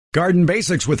Garden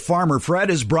Basics with Farmer Fred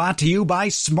is brought to you by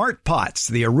Smart Pots,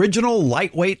 the original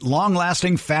lightweight,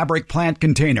 long-lasting fabric plant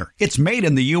container. It's made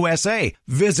in the USA.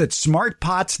 Visit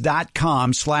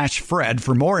smartpots.com/Fred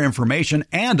for more information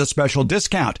and a special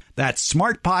discount. That's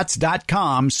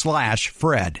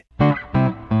smartpots.com/Fred.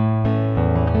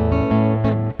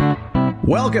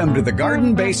 Welcome to the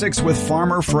Garden Basics with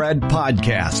Farmer Fred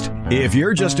podcast. If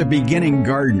you're just a beginning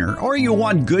gardener or you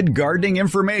want good gardening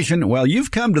information, well,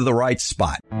 you've come to the right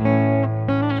spot.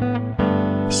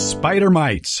 Spider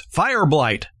mites, fire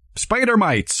blight, spider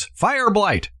mites, fire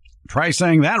blight. Try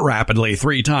saying that rapidly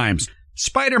 3 times.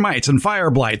 Spider mites and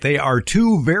fire blight, they are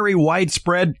 2 very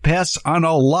widespread pests on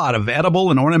a lot of edible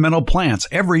and ornamental plants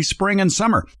every spring and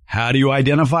summer. How do you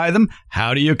identify them?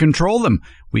 How do you control them?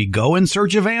 We go in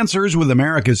search of answers with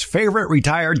America's favorite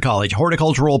retired college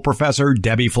horticultural professor,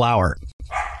 Debbie Flower.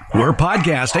 We're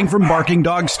podcasting from Barking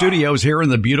Dog Studios here in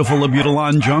the beautiful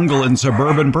Abutilon jungle in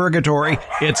suburban Purgatory.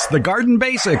 It's the Garden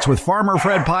Basics with Farmer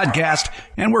Fred podcast,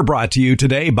 and we're brought to you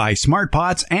today by Smart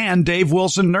Pots and Dave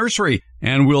Wilson Nursery.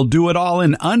 And we'll do it all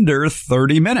in under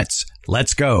 30 minutes.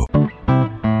 Let's go.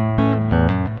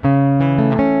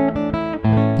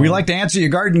 We like to answer your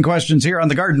garden questions here on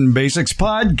the Garden Basics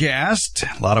podcast.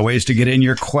 A lot of ways to get in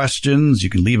your questions. You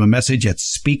can leave a message at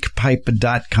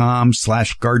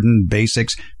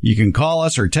speakpipe.com/gardenbasics. You can call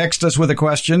us or text us with a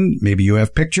question. Maybe you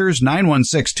have pictures,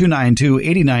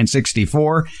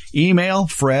 916-292-8964. Email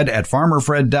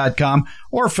fred@farmerfred.com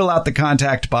or fill out the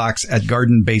contact box at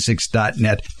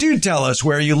gardenbasics.net. Do tell us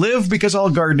where you live because all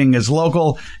gardening is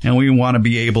local and we want to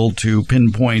be able to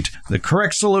pinpoint the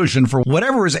correct solution for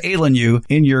whatever is ailing you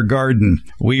in your garden.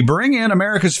 We bring in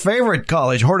America's favorite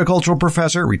college horticultural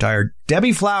professor, retired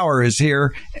Debbie Flower is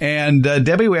here. And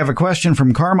Debbie, we have a question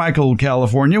from Carmichael,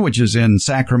 California, which is in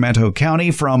Sacramento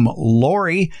County, from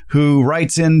Lori, who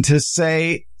writes in to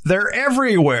say they're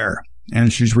everywhere.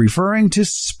 And she's referring to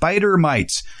spider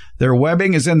mites. Their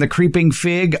webbing is in the creeping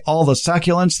fig, all the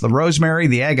succulents, the rosemary,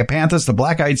 the agapanthus, the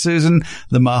black-eyed Susan,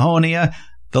 the mahonia,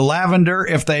 the lavender.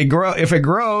 If it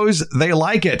grows, they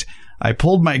like it. I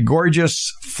pulled my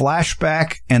gorgeous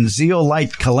flashback and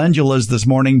zeolite calendulas this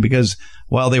morning because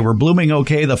while they were blooming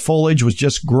okay, the foliage was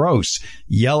just gross,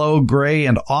 yellow, gray,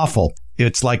 and awful.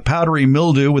 It's like powdery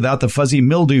mildew without the fuzzy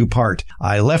mildew part.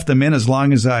 I left them in as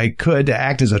long as I could to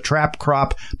act as a trap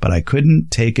crop, but I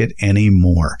couldn't take it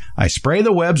anymore. I spray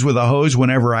the webs with a hose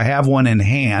whenever I have one in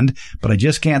hand, but I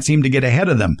just can't seem to get ahead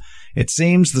of them. It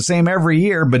seems the same every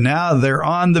year, but now they're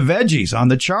on the veggies, on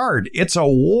the chard. It's a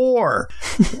war.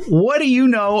 What do you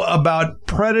know about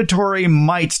predatory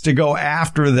mites to go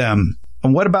after them?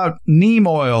 And what about neem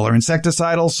oil or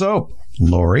insecticidal soap?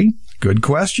 Lori, good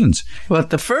questions. Well,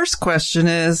 the first question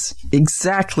is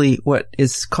exactly what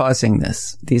is causing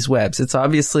these webs. It's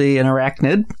obviously an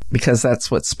arachnid because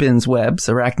that's what spins webs,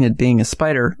 arachnid being a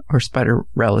spider or spider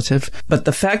relative. But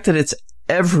the fact that it's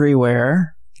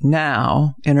everywhere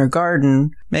now in her garden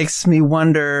makes me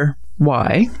wonder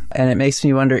why. And it makes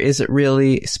me wonder, is it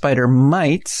really spider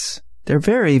mites? They're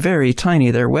very, very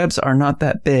tiny. Their webs are not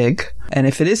that big. And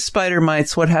if it is spider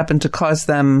mites, what happened to cause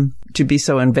them to be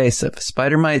so invasive?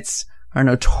 Spider mites are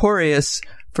notorious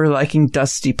for liking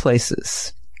dusty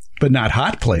places. But not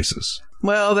hot places.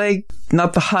 Well,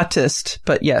 not the hottest,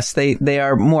 but yes, they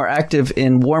are more active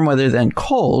in warm weather than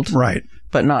cold. Right.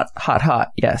 But not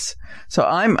hot, yes. So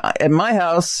I'm at my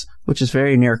house, which is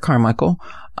very near Carmichael.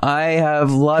 I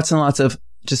have lots and lots of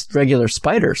just regular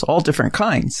spiders, all different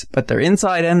kinds, but they're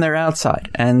inside and they're outside.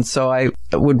 And so I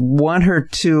would want her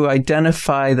to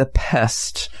identify the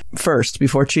pest first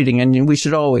before treating, and we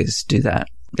should always do that.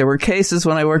 There were cases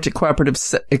when I worked at Cooperative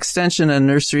Extension, a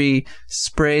nursery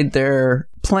sprayed their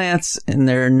plants in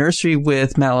their nursery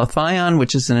with malathion,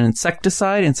 which is an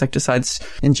insecticide. Insecticides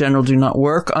in general do not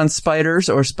work on spiders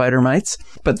or spider mites,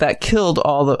 but that killed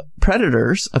all the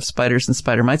predators of spiders and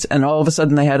spider mites. And all of a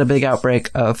sudden they had a big outbreak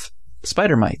of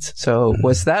spider mites. So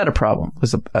was that a problem?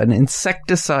 Was an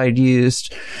insecticide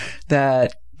used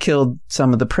that killed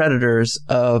some of the predators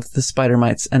of the spider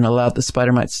mites and allowed the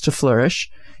spider mites to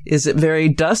flourish? Is it very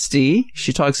dusty?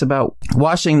 She talks about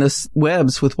washing the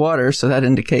webs with water, so that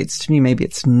indicates to me maybe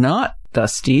it's not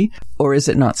dusty, or is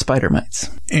it not spider mites?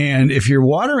 And if you're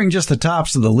watering just the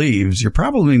tops of the leaves, you're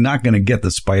probably not going to get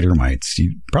the spider mites.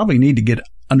 You probably need to get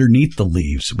underneath the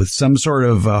leaves with some sort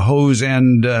of hose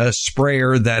and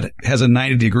sprayer that has a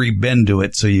 90-degree bend to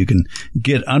it so you can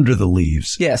get under the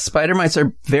leaves. Yes, spider mites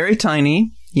are very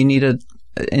tiny. You need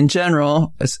in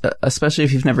general, especially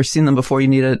if you've never seen them before, you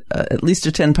need at least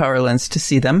a 10 power lens to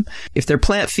see them. If they're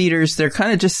plant feeders, they're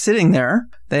kind of just sitting there.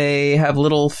 They have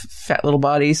fat little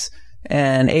bodies.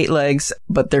 and 8 legs,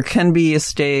 but there can be a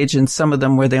stage in some of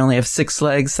them where they only have 6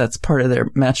 legs. That's part of their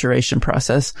maturation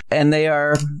process. And they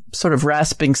are sort of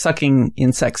rasping, sucking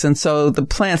insects. And so the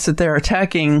plants that they're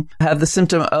attacking have the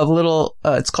symptom of little,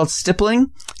 it's called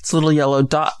stippling. It's little yellow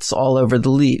dots all over the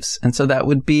leaves. And so that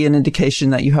would be an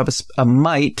indication that you have a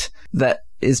mite that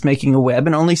is making a web,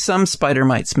 and only some spider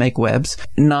mites make webs,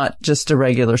 not just a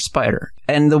regular spider.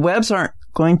 And the webs aren't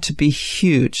going to be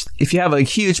huge. If you have a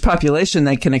huge population,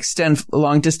 they can extend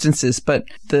long distances, but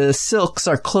the silks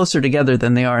are closer together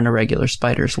than they are in a regular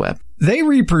spider's web. They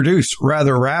reproduce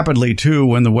rather rapidly, too,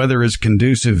 when the weather is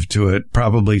conducive to it,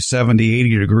 probably 70,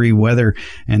 80 degree weather,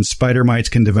 and spider mites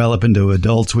can develop into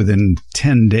adults within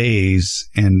 10 days,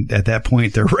 and at that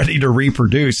point, they're ready to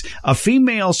reproduce. A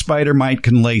female spider mite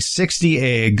can lay 60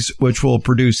 eggs, which will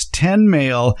produce 10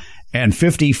 male and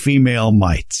 50 female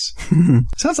mites.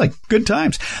 Sounds like good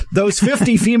times. Those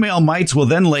 50 female mites will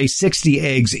then lay 60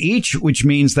 eggs each, which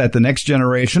means that the next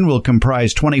generation will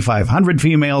comprise 2,500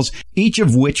 females, each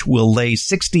of which will lay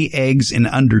 60 eggs in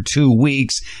under 2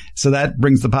 weeks. So that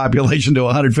brings the population to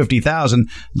 150,000,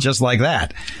 just like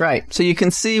that. Right. So you can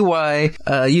see why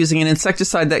using an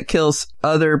insecticide that kills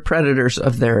other predators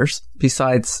of theirs,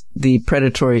 besides the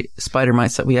predatory spider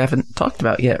mites that we haven't talked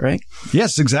about yet, right?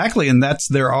 Yes, exactly. And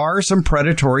there are some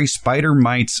predatory spider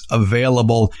mites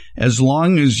available as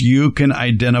long as you can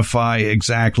identify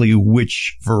exactly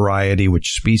which variety,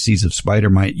 which species of spider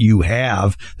mite you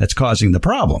have that's causing the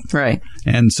problem. Right.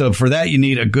 And so for that, you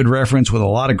need a good reference with a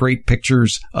lot of great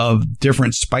pictures of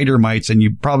different spider mites, and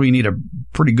you probably need a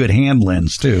pretty good hand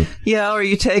lens, too. Yeah, or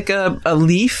you take a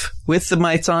leaf with the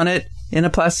mites on it in a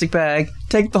plastic bag,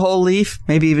 take the whole leaf,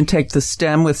 maybe even take the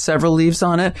stem with several leaves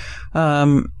on it.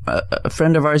 A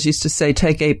friend of ours used to say,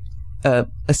 take a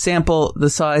sample the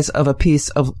size of a piece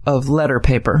of letter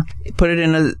paper, put it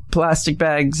in a plastic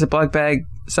bag, Ziploc bag,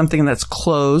 something that's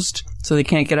closed so they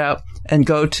can't get out, and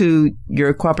go to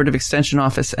your cooperative extension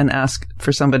office and ask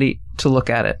for somebody to look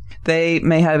at it. They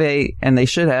may have and they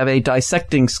should have a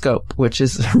dissecting scope, which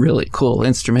is a really cool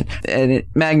instrument, and it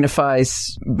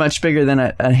magnifies much bigger than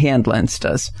a hand lens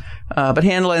does. But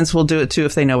hand lens will do it too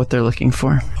if they know what they're looking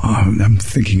for. Oh, I'm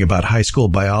thinking about high school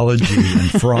biology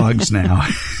and frogs now.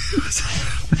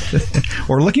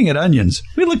 Or looking at onions.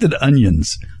 We looked at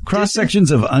onions, cross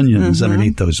sections of onions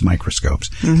underneath those microscopes.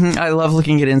 I love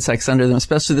looking at insects under them,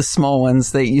 especially the small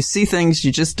ones. You see things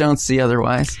you just don't see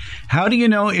otherwise. How do you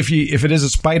know if it is a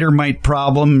spider mite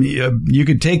problem? You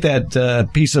could take that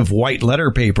piece of white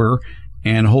letter paper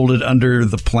and hold it under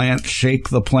the plant, shake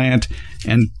the plant,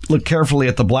 and look carefully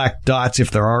at the black dots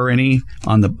if there are any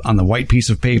on the white piece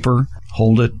of paper.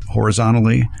 Hold it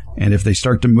horizontally, and if they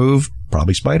start to move,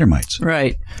 probably spider mites.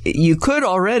 Right. You could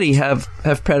already have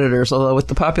predators, although with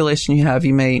the population you have,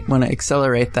 you may want to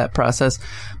accelerate that process.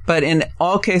 But in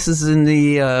all cases,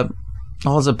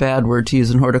 all is a bad word to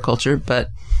use in horticulture, but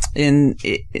when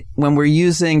we're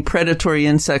using predatory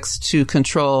insects to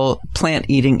control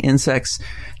plant-eating insects,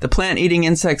 the plant-eating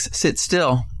insects sit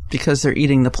still because they're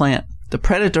eating the plant. The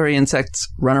predatory insects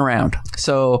run around.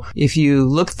 So if you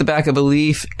look at the back of a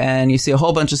leaf and you see a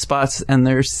whole bunch of spots and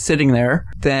they're sitting there,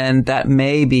 then that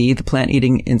may be the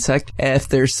plant-eating insect. If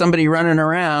there's somebody running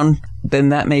around, then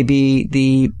that may be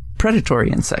the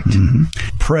predatory insect.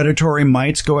 Predatory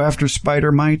mites go after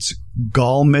spider mites.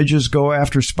 Gall midges go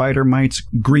after spider mites.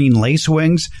 Green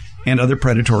lacewings and other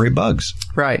predatory bugs.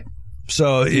 Right.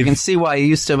 So you can see why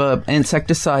use of an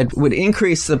insecticide would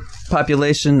increase the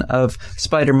population of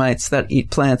spider mites that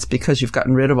eat plants, because you've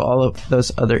gotten rid of all of those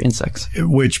other insects.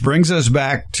 Which brings us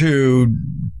back to,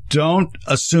 don't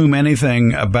assume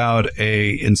anything about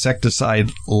a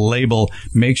insecticide label.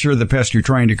 Make sure the pest you're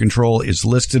trying to control is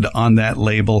listed on that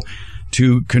label.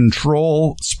 To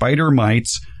control spider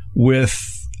mites with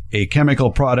a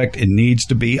chemical product, it needs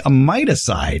to be a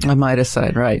miticide. A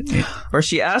miticide, right. Or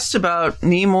she asked about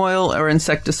neem oil or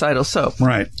insecticidal soap.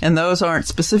 Right. And those aren't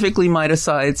specifically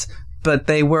miticides, but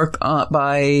they work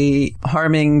by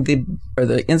harming the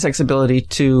insect's ability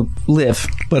to live.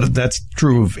 But that's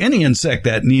true of any insect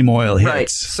that neem oil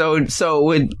hits.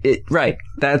 Right. Right.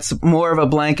 That's more of a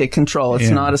blanket control.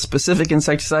 It's not a specific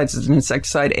insecticide. It's an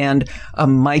insecticide and a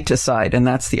miticide. And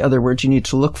that's the other word you need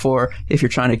to look for if you're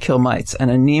trying to kill mites. And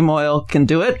a neem oil can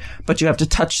do it, but you have to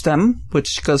touch them,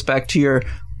 which goes back to your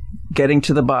getting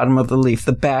to the bottom of the leaf,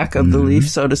 the back of the leaf,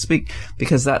 so to speak,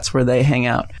 because that's where they hang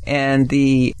out. And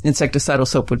the insecticidal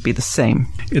soap would be the same.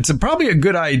 It's probably a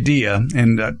good idea,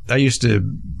 and I used to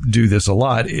do this a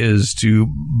lot, is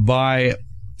to buy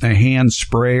a hand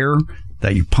sprayer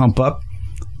that you pump up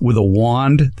with a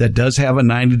wand that does have a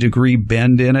 90-degree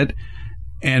bend in it,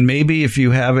 And maybe if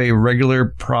you have a regular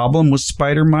problem with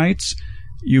spider mites,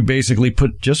 you basically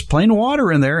put just plain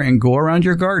water in there and go around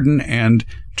your garden and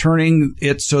turning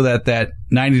it so that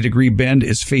 90-degree bend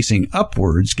is facing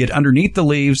upwards, get underneath the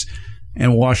leaves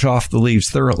and wash off the leaves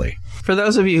thoroughly. For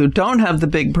those of you who don't have the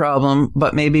big problem,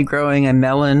 but maybe growing a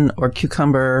melon or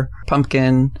cucumber,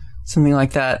 pumpkin, something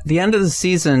like that, the end of the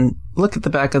season, look at the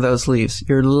back of those leaves.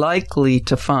 You're likely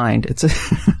to find,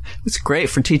 it's great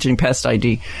for teaching pest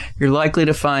ID. You're likely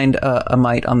to find a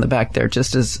mite on the back there,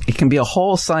 just as it can be a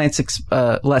whole science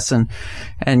lesson,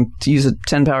 and to use a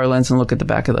 10-power lens and look at the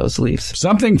back of those leaves.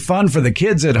 Something fun for the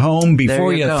kids at home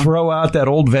before you throw out that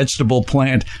old vegetable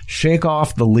plant. Shake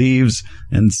off the leaves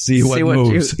and see what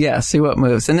moves. See what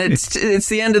moves. And it's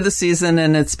the end of the season,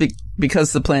 and it's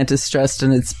because the plant is stressed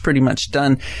and it's pretty much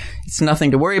done. It's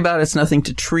nothing to worry about. It's nothing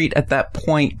to treat at that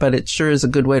point, but it sure is a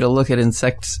good way to look at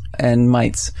insects and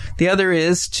mites. The other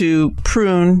is to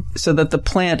prune so that the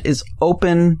plant is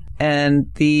open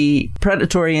and the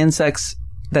predatory insects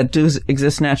that do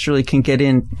exist naturally can get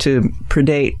in to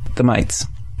predate the mites.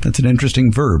 That's an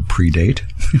interesting verb, predate.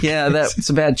 Yeah, that's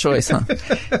a bad choice, huh?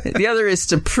 The other is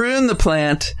to prune the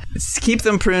plant, keep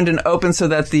them pruned and open so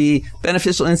that the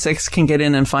beneficial insects can get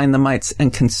in and find the mites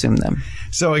and consume them.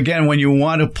 So again, when you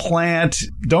want to plant,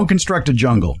 don't construct a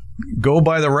jungle. Go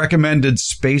by the recommended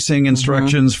spacing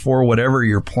instructions for whatever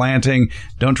you're planting.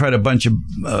 Don't try to bunch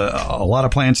a lot of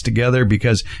plants together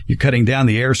because you're cutting down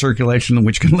the air circulation,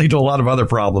 which can lead to a lot of other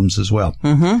problems as well.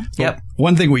 Yep.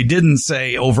 One thing we didn't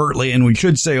say overtly, and we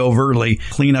should say overtly,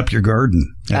 clean up your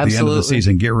garden at the end of the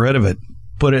season. Get rid of it.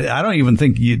 I don't even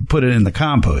think you'd put it in the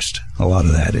compost, a lot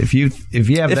of that. If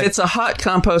it's a hot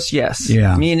compost, yes.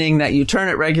 Yeah. Meaning that you turn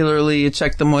it regularly, you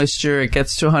check the moisture, it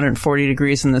gets to 140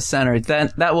 degrees in the center.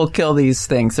 That will kill these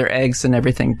things, their eggs and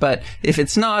everything. But if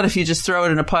it's not, if you just throw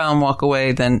it in a pile and walk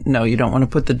away, then no, you don't want to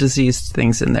put the diseased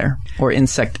things in there or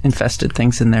insect-infested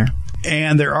things in there.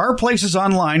 And there are places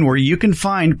online where you can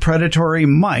find predatory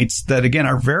mites that, again,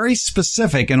 are very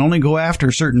specific and only go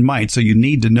after certain mites. So you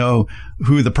need to know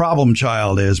who the problem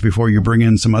child is before you bring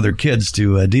in some other kids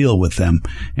to deal with them.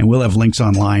 And we'll have links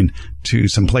online to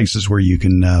some places where you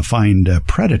can find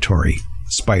predatory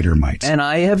spider mites. And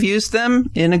I have used them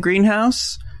in a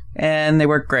greenhouse, and they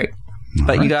work great.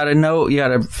 But you got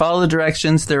to follow the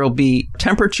directions. There will be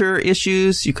temperature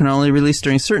issues. You can only release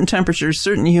during certain temperatures,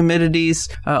 certain humidities,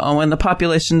 when the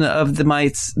population of the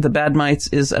mites, the bad mites,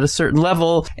 is at a certain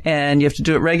level, and you have to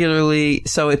do it regularly.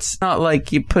 So it's not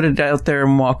like you put it out there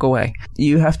and walk away.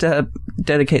 You have to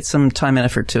dedicate some time and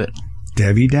effort to it.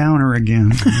 Debbie Downer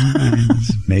again.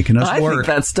 Making us work. I think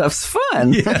that stuff's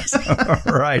fun. Yes.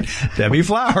 All right. Debbie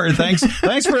Flower, thanks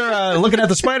for looking at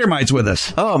the spider mites with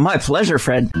us. Oh, my pleasure,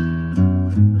 Fred.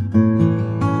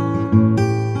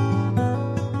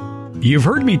 You've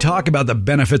heard me talk about the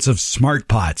benefits of Smart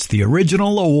Pots, the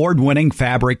original award-winning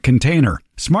fabric container.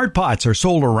 Smart Pots are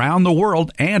sold around the world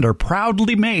and are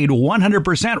proudly made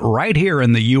 100% right here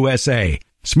in the USA.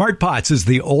 Smart Pots is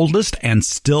the oldest and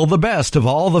still the best of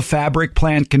all the fabric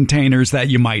plant containers that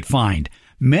you might find.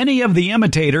 Many of the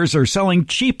imitators are selling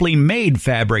cheaply made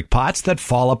fabric pots that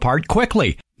fall apart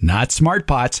quickly. Not Smart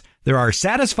Pots. There are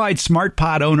satisfied Smart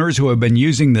Pot owners who have been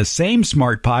using the same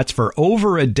Smart Pots for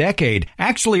over a decade,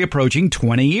 actually approaching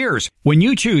 20 years. When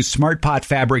you choose Smart Pot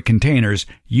fabric containers,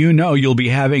 you know you'll be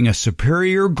having a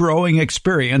superior growing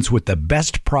experience with the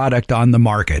best product on the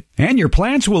market. And your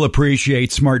plants will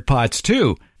appreciate Smart Pots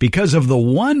too. Because of the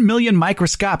 1 million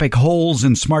microscopic holes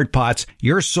in Smart Pots,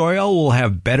 your soil will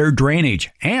have better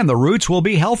drainage and the roots will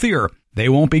be healthier. They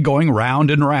won't be going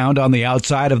round and round on the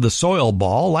outside of the soil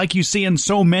ball like you see in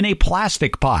so many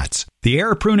plastic pots. The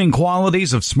air pruning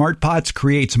qualities of Smart Pots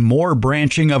creates more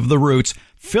branching of the roots,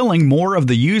 filling more of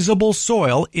the usable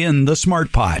soil in the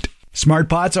Smart Pot. Smart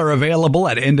Pots are available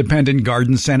at independent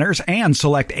garden centers and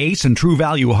select Ace and True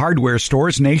Value hardware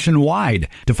stores nationwide.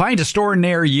 To find a store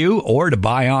near you or to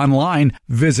buy online,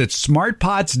 visit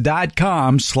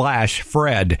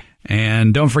smartpots.com/Fred.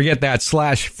 And don't forget that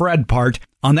 /Fred part.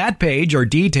 On that page are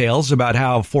details about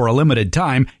how, for a limited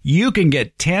time, you can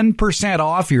get 10%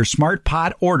 off your Smart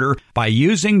Pot order by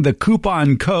using the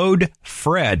coupon code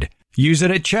FRED. Use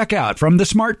it at checkout from the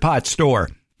Smart Pot store.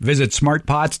 Visit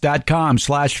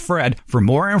smartpots.com/Fred for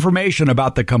more information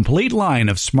about the complete line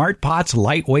of Smart Pots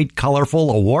lightweight,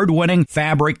 colorful, award-winning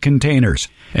fabric containers.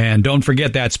 And don't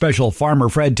forget that special Farmer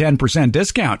Fred 10%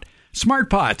 discount. Smart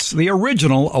Pots, the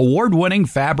original award-winning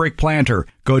fabric planter.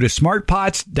 Go to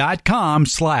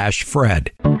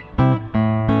smartpots.com/Fred.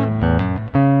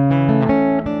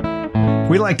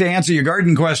 We like to answer your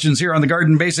garden questions here on the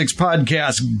Garden Basics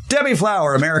podcast. Debbie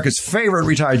Flower, America's favorite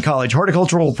retired college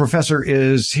horticultural professor,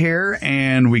 is here,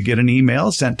 and we get an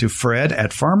email sent to Fred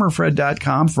at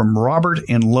farmerfred.com from Robert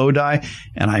in Lodi.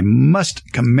 And I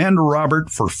must commend Robert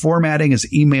for formatting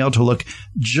his email to look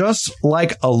just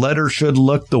like a letter should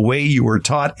look, the way you were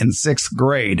taught in 6th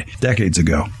grade decades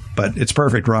ago. But it's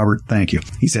perfect, Robert. Thank you.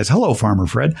 He says, "Hello, Farmer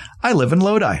Fred. I live in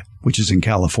Lodi," which is in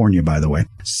California, by the way.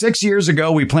 6 years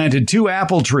ago, we planted 2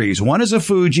 apple trees. One is a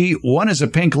Fuji, one is a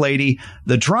Pink Lady.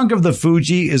 The trunk of the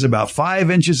Fuji is about 5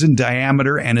 inches in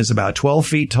diameter and is about 12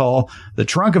 feet tall. The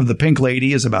trunk of the Pink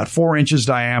Lady is about 4 inches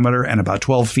diameter and about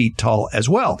 12 feet tall as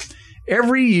well.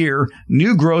 Every year,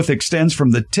 new growth extends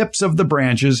from the tips of the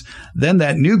branches. Then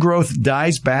that new growth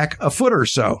dies back a foot or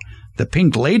so. The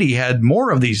Pink Lady had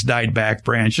more of these died back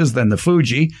branches than the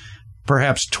Fuji,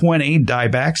 perhaps 20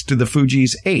 diebacks to the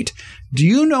Fuji's 8. Do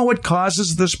you know what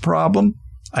causes this problem?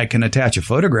 I can attach a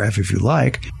photograph if you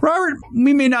like. Robert,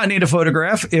 we may not need a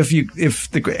photograph.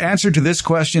 If the answer to this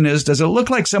question is, does it look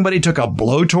like somebody took a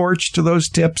blowtorch to those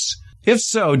tips? If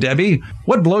so, Debbie,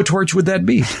 what blowtorch would that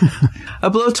be?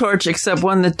 A blowtorch, except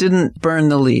one that didn't burn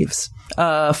the leaves.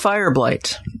 Fire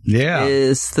blight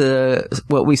is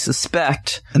what we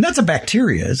suspect. And that's a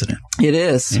bacteria, isn't it? It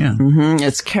is. Yeah. Mm-hmm.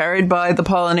 It's carried by the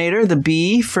pollinator, the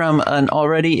bee, from an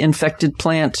already infected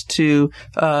plant to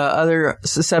other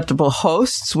susceptible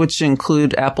hosts, which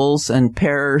include apples and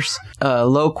pears,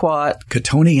 loquat.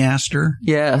 Cotoneaster.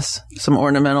 Yes. Some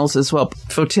ornamentals as well.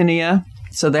 Photinia.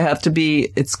 So they have to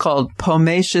be, it's called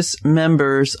pomaceous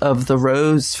members of the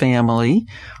rose family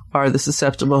are the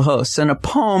susceptible hosts. And a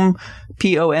pome,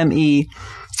 P-O-M-E,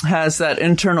 has that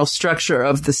internal structure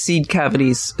of the seed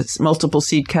cavities. It's multiple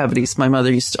seed cavities. My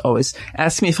mother used to always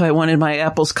ask me if I wanted my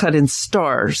apples cut in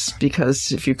stars,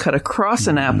 because if you cut across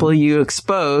an apple, you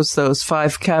expose those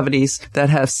 5 cavities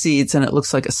that have seeds, and it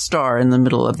looks like a star in the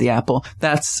middle of the apple.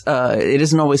 That's it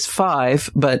isn't always 5,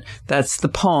 but that's the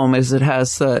pome, as it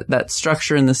has that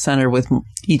structure in the center with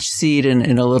each seed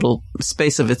in a little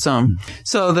space of its own.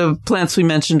 So the plants we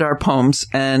mentioned are pomes,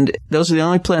 and those are the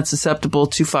only plants susceptible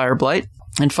to fire blight.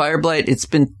 And fire blight, it's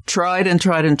been tried and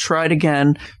tried and tried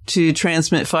again to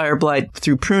transmit fire blight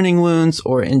through pruning wounds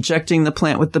or injecting the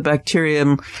plant with the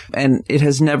bacterium, and it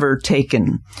has never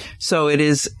taken. So it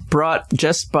is brought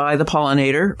just by the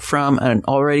pollinator from an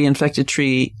already infected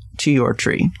tree to your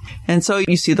tree. And so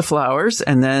you see the flowers,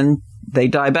 and then they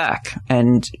die back.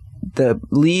 And the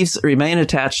leaves remain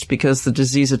attached because the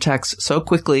disease attacks so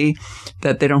quickly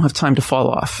that they don't have time to fall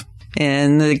off.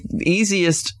 And the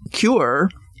easiest cure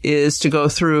is to go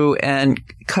through and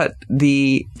cut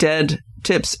the dead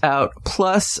tips out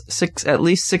plus at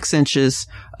least 6 inches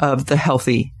of the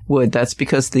healthy wood. That's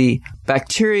because the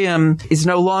bacterium is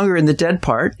no longer in the dead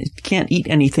part. It can't eat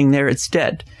anything there. It's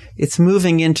dead. It's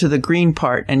moving into the green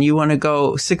part, and you want to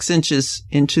go 6 inches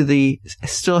into the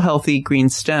still healthy green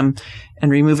stem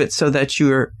and remove it so that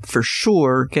you're for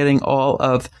sure getting all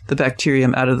of the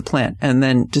bacterium out of the plant, and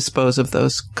then dispose of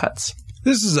those cuts.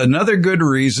 This is another good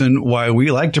reason why we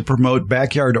like to promote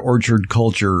backyard orchard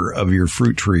culture of your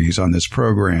fruit trees on this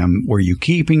program, where you're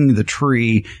keeping the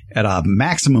tree at a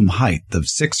maximum height of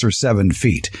 6 or 7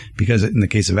 feet. Because in the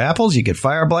case of apples, you get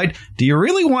fire blight. Do you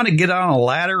really want to get on a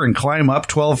ladder and climb up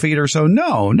 12 feet or so?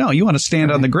 No, you want to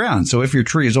stand on the ground. So if your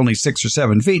tree is only 6 or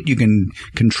 7 feet, you can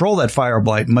control that fire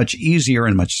blight much easier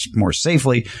and much more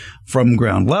safely from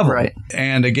ground level. Right.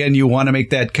 And again, you want to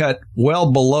make that cut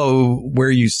well below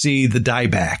where you see the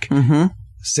dieback. Mm-hmm.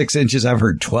 6 inches, I've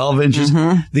heard 12 inches.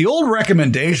 Mm-hmm. The old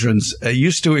recommendations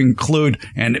used to include,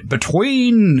 and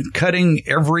between cutting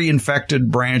every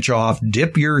infected branch off,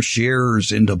 dip your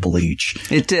shears into bleach.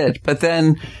 It did. But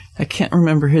then I can't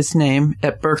remember his name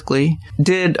at Berkeley,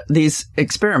 did these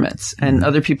experiments, and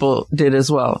other people did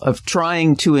as well, of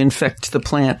trying to infect the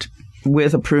plant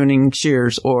with a pruning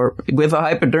shears or with a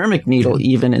hypodermic needle,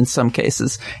 even in some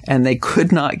cases, and they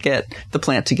could not get the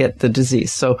plant to get the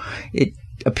disease. So it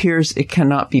appears it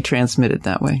cannot be transmitted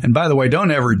that way. And by the way, don't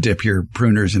ever dip your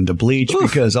pruners into bleach. Oof.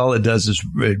 Because all it does is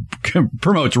it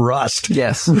promotes rust.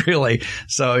 Yes. Really.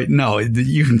 So no,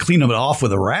 you can clean them off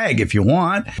with a rag if you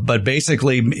want. But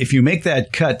basically, if you make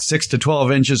that cut 6 to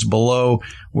 12 inches below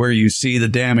where you see the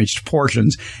damaged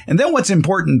portions. And then what's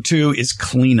important too is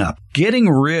cleanup. Getting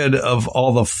rid of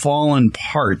all the fallen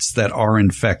parts that are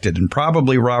infected. And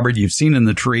probably, Robert, you've seen in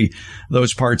the tree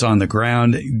those parts on the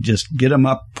ground. Just get them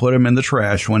up, put them in the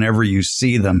trash whenever you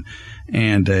see them,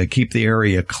 and keep the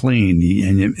area clean.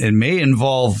 And it may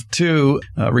involve, too,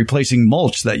 replacing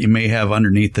mulch that you may have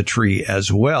underneath the tree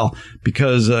as well,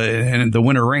 because and the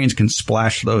winter rains can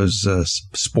splash those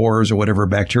spores or whatever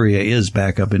bacteria is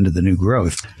back up into the new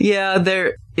growth. Yeah,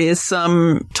 there is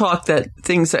some talk that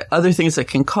other things that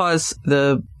can cause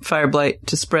the fire blight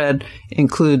to spread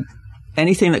include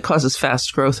anything that causes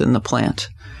fast growth in the plant.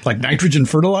 Like nitrogen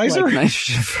fertilizer? Like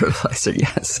nitrogen fertilizer,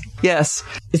 yes. Yes.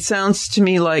 It sounds to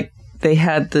me like they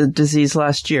had the disease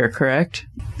last year, correct?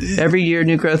 Every year,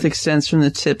 new growth extends from the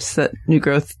tips that new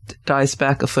growth dies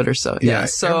back a foot or so. Yeah.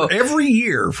 So every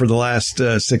year for the last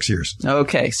 6 years.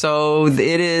 Okay. So it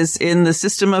is in the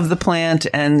system of the plant,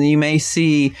 and you may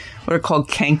see what are called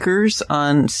cankers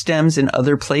on stems in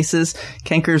other places.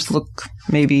 Cankers look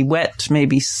maybe wet,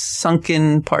 maybe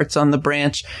sunken parts on the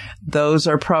branch. Those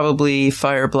are probably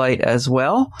fire blight as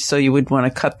well. So you would want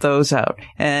to cut those out.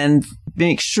 And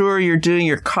make sure you're doing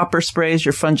your copper sprays,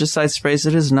 your fungicide sprays.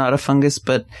 It is not a fungus,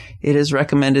 but it is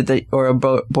recommended that, or a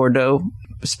Bordeaux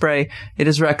spray, it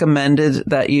is recommended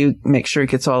that you make sure it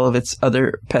gets all of its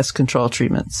other pest control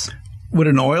treatments. Would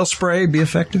an oil spray be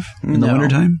effective in the No.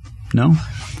 wintertime? No?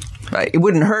 It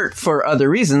wouldn't hurt for other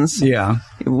reasons. Yeah.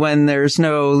 When there's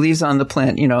no leaves on the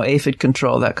plant, aphid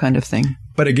control, that kind of thing.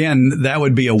 But again, that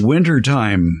would be a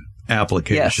wintertime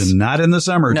application, Yes. not in the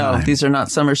summertime. No, these are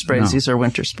not summer sprays. No. These are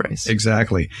winter sprays.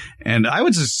 Exactly. And I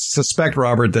would suspect,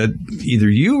 Robert, that either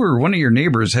you or one of your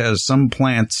neighbors has some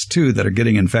plants, too, that are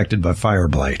getting infected by fire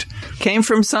blight. Came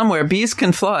from somewhere. Bees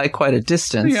can fly quite a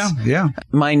distance. Yeah.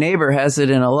 My neighbor has it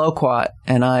in a loquat,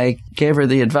 and I gave her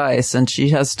the advice, and she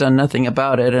has done nothing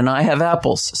about it. And I have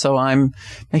apples, so I'm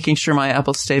making sure my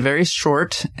apples stay very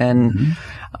short. And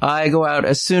I go out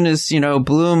as soon as,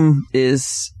 bloom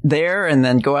is there, and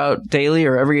then go out daily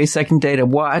or every second day to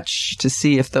watch to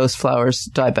see if those flowers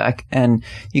die back. And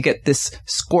you get this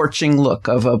scorching look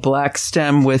of a black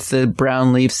stem with the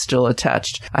brown leaves still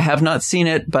attached. I have not seen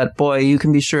it, but boy, you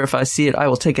can be sure if I see it, I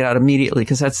will take it out immediately,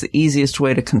 because that's the easiest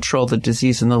way to control the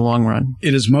disease in the long run.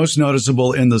 It is most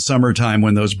noticeable in the summertime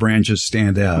when those branches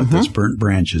stand out, those burnt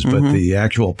branches, but the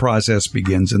actual process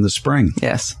begins in the spring.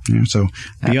 Yes. Yeah, so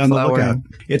be on the flowering. lookout.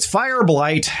 It's fire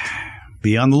blight.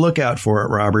 Be on the lookout for it,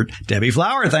 Robert. Debbie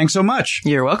Flower, thanks so much.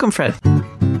 You're welcome, Fred.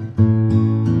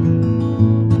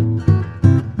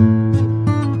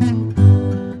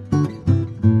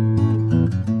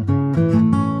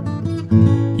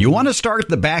 You want to start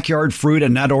the backyard fruit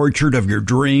and nut orchard of your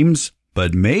dreams,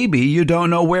 but maybe you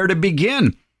don't know where to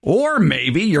begin. Or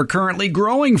maybe you're currently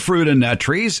growing fruit and nut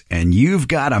trees and you've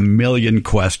got a million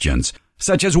questions,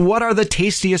 such as what are the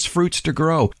tastiest fruits to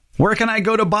grow? Where can I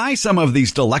go to buy some of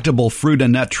these delectable fruit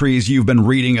and nut trees you've been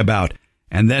reading about?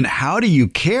 And then how do you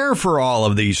care for all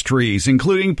of these trees,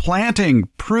 including planting,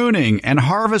 pruning, and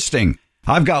harvesting?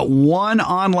 I've got one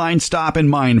online stop in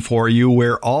mind for you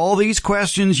where all these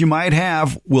questions you might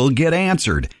have will get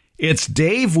answered. It's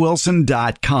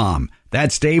DaveWilson.com.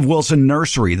 That's Dave Wilson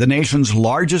Nursery, the nation's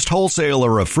largest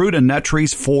wholesaler of fruit and nut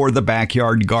trees for the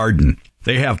backyard garden.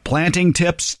 They have planting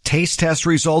tips, taste test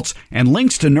results, and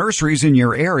links to nurseries in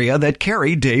your area that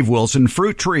carry Dave Wilson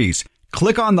fruit trees.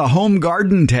 Click on the Home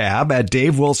Garden tab at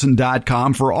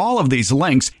DaveWilson.com for all of these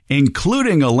links,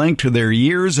 including a link to their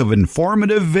years of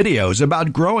informative videos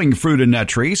about growing fruit and nut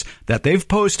trees that they've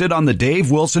posted on the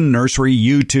Dave Wilson Nursery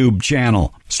YouTube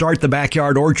channel. Start the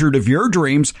backyard orchard of your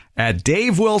dreams at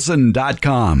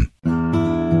DaveWilson.com.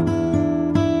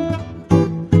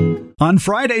 On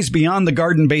Friday's Beyond the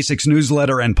Garden Basics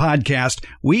newsletter and podcast,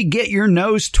 we get your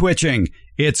nose twitching.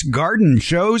 It's garden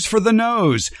shows for the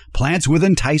nose, plants with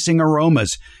enticing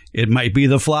aromas. It might be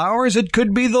the flowers, it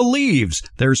could be the leaves.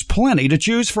 There's plenty to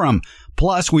choose from.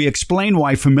 Plus, we explain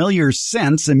why familiar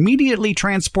scents immediately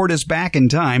transport us back in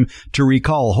time to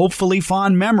recall hopefully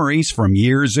fond memories from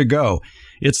years ago.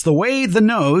 It's the way the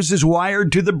nose is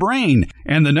wired to the brain,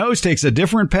 and the nose takes a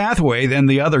different pathway than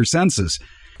the other senses.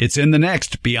 It's in the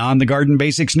next Beyond the Garden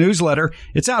Basics newsletter.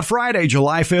 It's out Friday,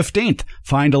 July 15th.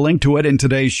 Find a link to it in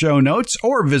today's show notes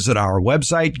or visit our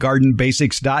website,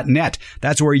 gardenbasics.net.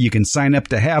 That's where you can sign up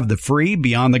to have the free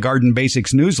Beyond the Garden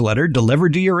Basics newsletter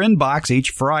delivered to your inbox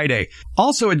each Friday.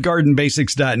 Also at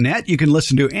gardenbasics.net, you can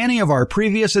listen to any of our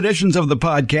previous editions of the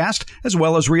podcast, as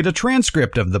well as read a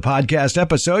transcript of the podcast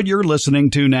episode you're listening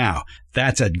to now.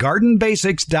 That's at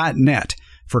gardenbasics.net.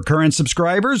 For current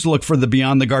subscribers, look for the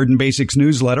Beyond the Garden Basics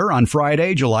newsletter on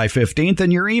Friday, July 15th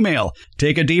in your email.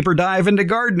 Take a deeper dive into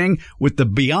gardening with the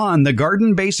Beyond the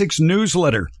Garden Basics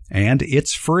newsletter, and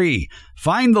it's free.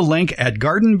 Find the link at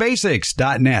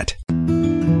gardenbasics.net.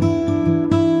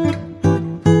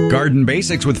 Garden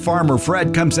Basics with Farmer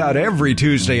Fred comes out every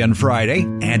Tuesday and Friday,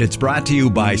 and it's brought to you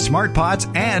by Smart Pots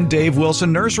and Dave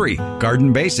Wilson Nursery.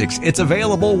 Garden Basics, it's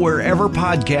available wherever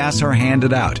podcasts are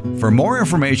handed out. For more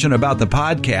information about the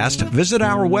podcast, visit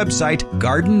our website,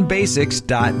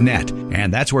 gardenbasics.net.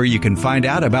 And that's where you can find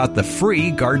out about the free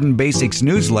Garden Basics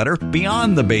newsletter,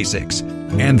 Beyond the Basics.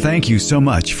 And thank you so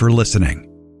much for listening.